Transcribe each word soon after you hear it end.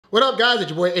What up, guys? It's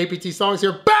your boy APT Songs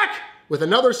here, back with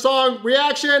another song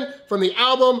reaction from the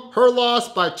album Her Loss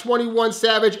by 21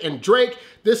 Savage and Drake.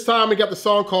 This time we got the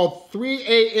song called 3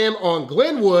 AM on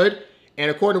Glenwood,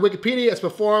 and according to Wikipedia, it's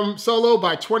performed solo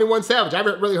by 21 Savage. I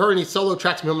haven't really heard any solo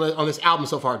tracks from him on this album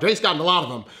so far. Drake's gotten a lot of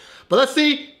them. But let's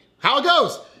see how it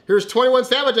goes. Here's 21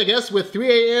 Savage, I guess, with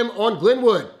 3 AM on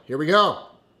Glenwood. Here we go.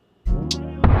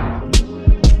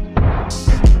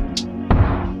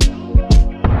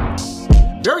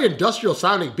 Very industrial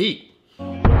sounding beat.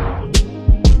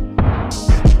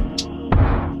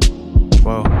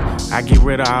 Whoa, I get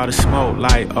rid of all the smoke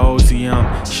like OZM.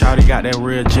 Shawty got that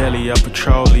real jelly of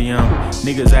petroleum.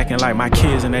 Niggas acting like my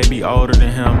kids and they be older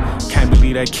than him. Can't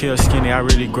believe they killed Skinny, I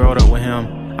really growed up with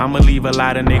him. I'ma leave a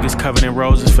lot of niggas covered in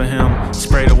roses for him.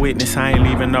 Spray the witness, I ain't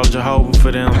leaving no Jehovah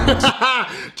for them.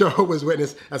 Jehovah's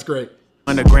Witness, that's great.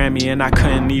 Won the Grammy and I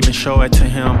couldn't even show it to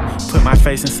him. Put my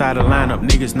face inside the lineup,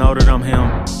 niggas know that I'm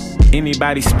him.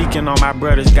 Anybody speaking on my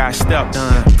brothers got stepped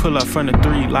on. Pull up from the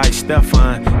 3 like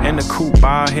Stefan. And the coupe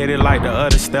bald headed like the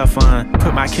other Stefan.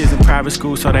 Put my kids in private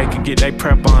school so they could get their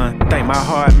prep on. Think my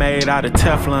heart made out of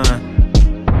Teflon.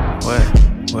 What?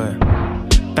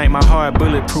 Think my heart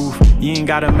bulletproof. You ain't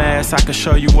got a mask, I can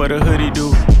show you what a hoodie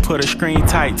do. Put a screen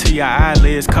tight to your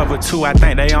eyelids, cover 2. I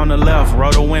think they on the left.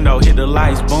 Roll the window, hit the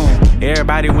lights, boom.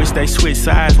 Everybody wish they switch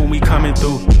sides when we coming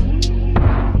through.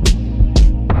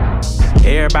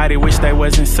 Everybody wish they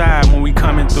was inside when we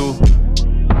coming through.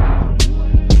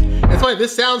 It's funny,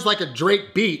 this sounds like a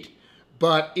Drake beat,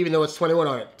 but even though it's 21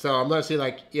 on it. So I'm gonna say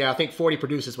like, yeah, I think 40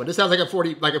 produced this one. This sounds like a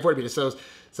 40 beat.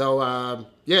 So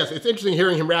yes, it's interesting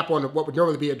hearing him rap on what would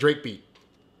normally be a Drake beat.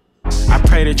 I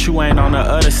pray that you ain't on the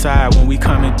other side when we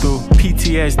coming through.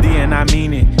 PTSD and I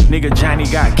mean it. Nigga Johnny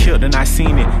got killed and I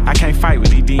seen it. I can't fight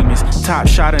with these demons. Top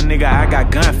shot a nigga, I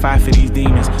got gunfight for these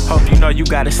demons. Hope you know you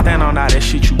gotta stand on all that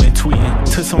shit you been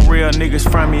tweeting. Took some real niggas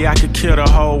from me, I could kill the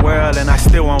whole world and I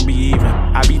still won't be even.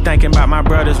 I be thinking about my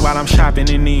brothers while I'm shopping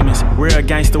in Neiman's. Real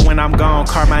gangster when I'm gone,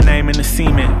 carve my name in the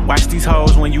cement. Watch these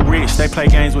hoes when you rich, they play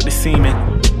games with the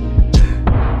semen.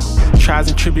 Trials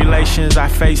and tribulations, I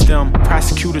face them.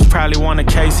 Prosecutors probably wanna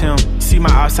case him. See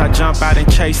my ops, I jump out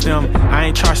and chase them. I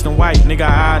ain't Charleston White, nigga,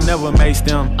 I never mace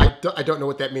them. I don't know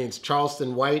what that means.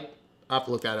 Charleston White? I'll have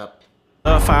to look that up.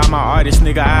 Love for all my artists,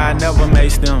 nigga, I never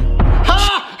mace them.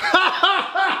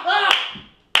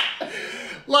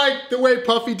 Like the way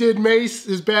Puffy did Mace,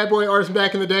 his bad boy artist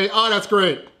back in the day. Oh, that's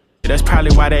great. That's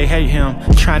probably why they hate him.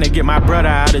 Trying to get my brother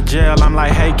out of jail, I'm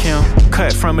like, hey Kim.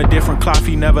 Cut from a different cloth,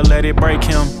 he never let it break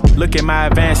him. Look at my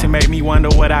advance and make me wonder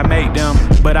what I make them.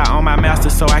 But I own my master,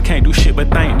 so I can't do shit but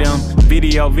thank them.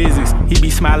 Video visits, he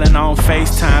be smiling on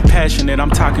FaceTime. Passionate,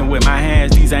 I'm talking with my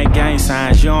hands, these ain't gang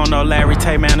signs. You don't know Larry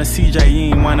Tate, man, or CJ,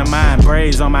 you ain't one of mine.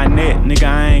 Braids on my neck, nigga,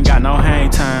 I ain't got no hang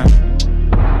time.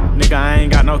 Nigga, I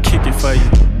ain't got no kicking for you.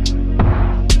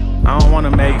 I don't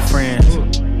wanna make friends.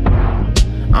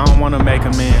 I don't wanna make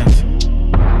amends.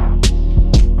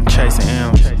 I'm chasing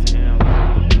M's.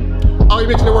 Oh, you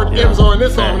mentioned the word M's on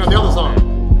this song, not the other song.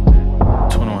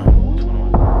 21.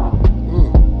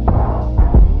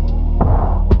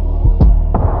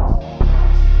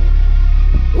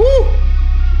 Woo!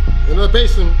 Into the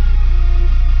basin.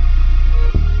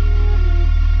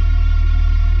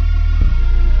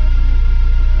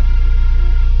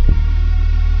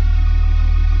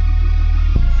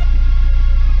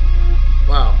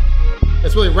 Wow.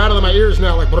 It's really rattling my ears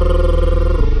now, like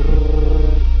brrrr.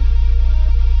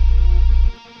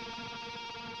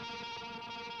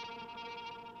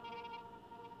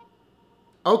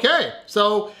 Okay,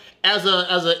 so as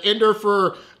a ender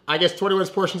for, I guess, 21's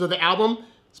portions of the album,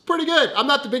 it's pretty good. I'm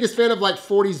not the biggest fan of like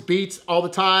 40s beats all the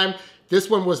time. This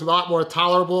one was a lot more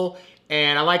tolerable,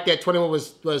 and I like that 21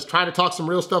 was trying to talk some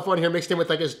real stuff on here, mixed in with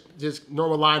like his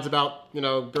normal lines about, you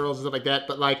know, girls and stuff like that.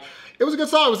 But like, it was a good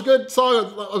song. It was a good song.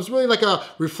 It was really like a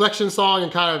reflection song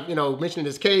and kind of, you know, mentioning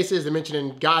his cases and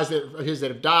mentioning guys of his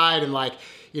that have died and like,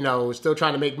 you know, still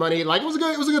trying to make money. Like, it was a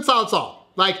good solid song.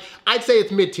 Like, I'd say it's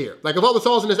mid-tier. Like, of all the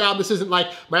songs in this album, this isn't like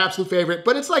my absolute favorite,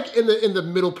 but it's like in the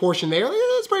middle portion there.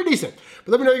 It's pretty decent.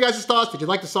 But let me know your guys' thoughts. Did you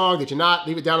like the song? Did you not?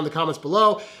 Leave it down in the comments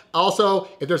below. Also,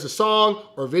 if there's a song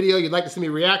or video you'd like to see me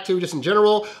react to, just in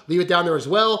general, leave it down there as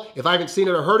well. If I haven't seen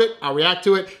it or heard it, I'll react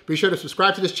to it. Be sure to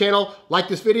subscribe to this channel, like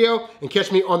this video, and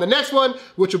catch me on the next one,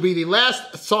 which will be the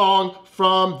last song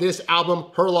from this album,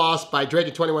 Her Loss by Drake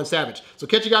and 21 Savage. So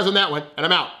catch you guys on that one, and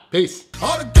I'm out. Peace.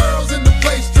 All the girls in the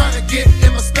place trying to get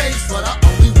in my